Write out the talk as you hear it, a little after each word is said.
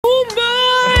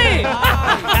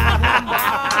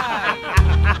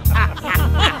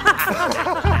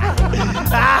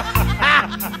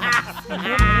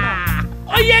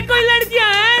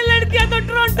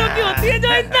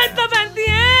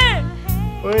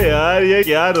यार ये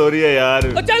क्या रो रही है यार।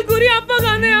 चल गुरी आप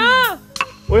गाने।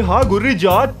 ओए हाँ गुर्री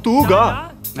जा तू गा।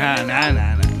 ना ना ना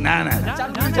ना ना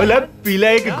ओए ले पीला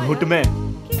एक घुट में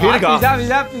फिर गा।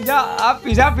 पिज़्ज़ा आप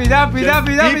पिज़्ज़ा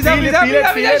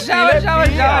शाबाश शाबाश।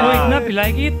 वो इतना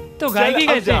पिलाएगी तो गाएगी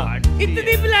कैसे?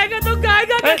 इतनी पिलाएगा तो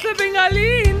गाएगा कैसे? बंगाली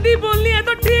हिंदी बोलनी है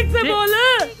तो ठीक से बोल।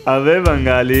 अबे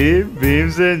बंगाली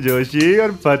भीमसेन जोशी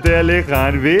और फतेह अली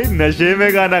खान भी नशे में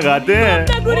गाना गाते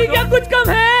हैं। गुरी क्या कुछ कम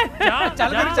है?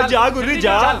 जा गुर्री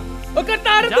जा।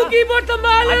 कतार तू कीबोर्ड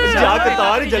संभाल। जा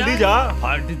कतार जल्दी जा।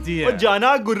 और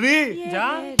जाना गुर्री जा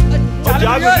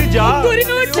गुर्री जा। गुरी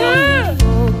उठ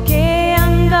के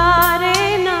अंगारे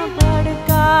न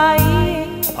भड़काई।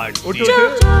 उठ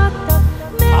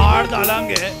हार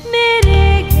डालेंगे मेरे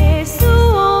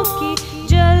घेसुओं की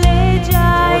जले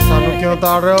जाए। सानू क्यों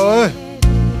ताड़ रहे हो?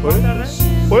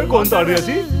 ओए कौन ताड़ रही है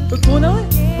ऐसी? कौन है?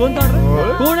 कौन ताड़ रहा है?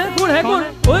 कौन है? कौन है? कौन?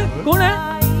 ओए कौन है?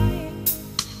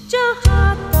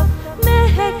 जहाँ तक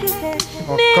महक है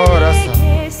मेरे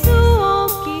घेसुओं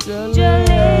की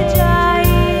जले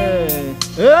जाए।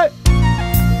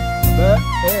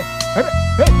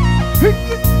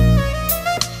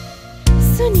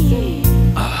 सुनिए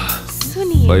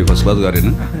सुनिए भाई फर्स्ट क्लास गा रहे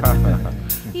ना।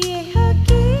 ये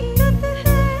हकीकत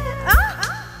है।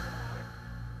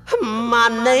 My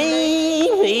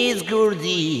name is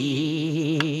Gurdi,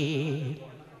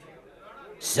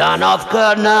 son of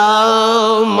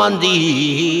Colonel Mandi.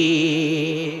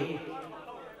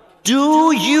 Do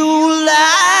you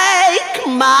like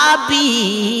my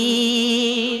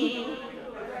beat?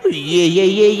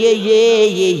 Yeah.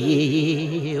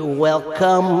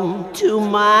 Welcome to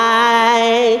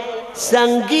my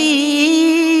संगीत।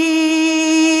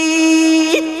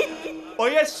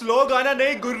 ओए स्लो गाना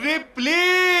नहीं गुर्री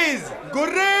please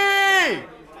गुर्री।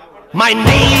 My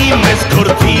name is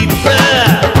Gurdeep,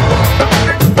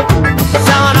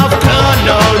 son of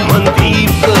Colonel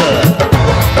Mandeep.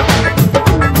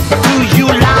 Do you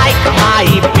like my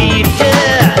beat?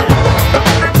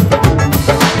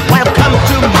 Welcome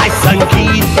to my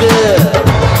संगीत।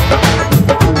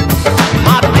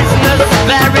 My business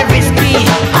very risky.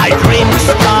 I drink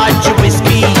scotch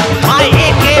whiskey. My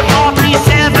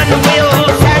AK-47 will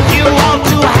send you all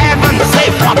to heaven. Say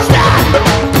what's that?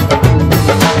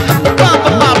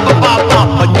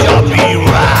 Punjabi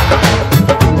rap.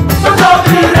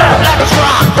 Punjabi rap. Let's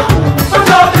rock.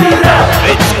 Punjabi rap.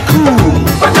 It's cool.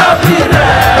 Punjabi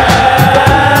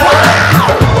rap. Wow.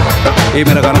 ये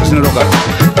मेरा गाना किसने रोका?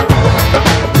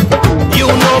 You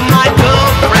know my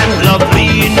girlfriend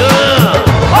Lovelina.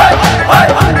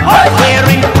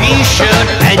 Wearing t-shirt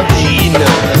and jeans.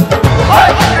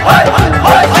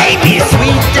 Baby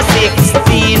sweet to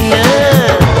 16.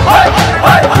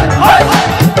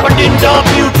 But in the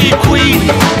beauty queen.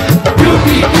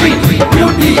 Beauty queen.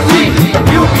 Beauty queen.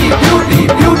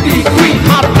 Beauty queen.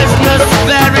 My business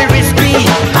very risky.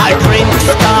 I drink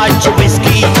scotch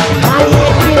whiskey. My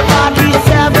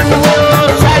AK-47 will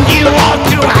send you all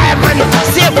to heaven.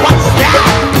 Say what's that?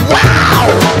 Wow.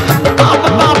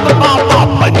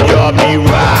 Punjabi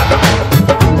rap.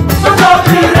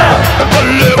 Punjabi rap.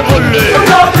 Bulle bulle.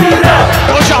 Punjabi rap.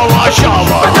 Oh shawa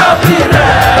shawa. Punjabi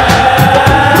rap.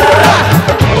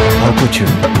 और कुछ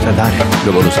सरदार है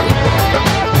जो बोल उसको।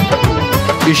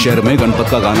 इस शहर में गणपत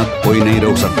का गाना कोई नहीं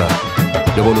रोक सकता।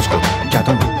 जो बोल उसको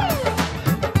चाहता हूँ।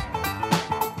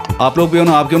 आप लोग भी हो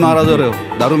ना, आप क्यों नाराज हो रहे हो?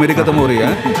 दारू मेरी खत्म हो रही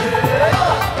है।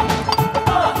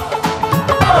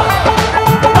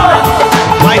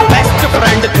 My best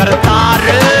friend Kartar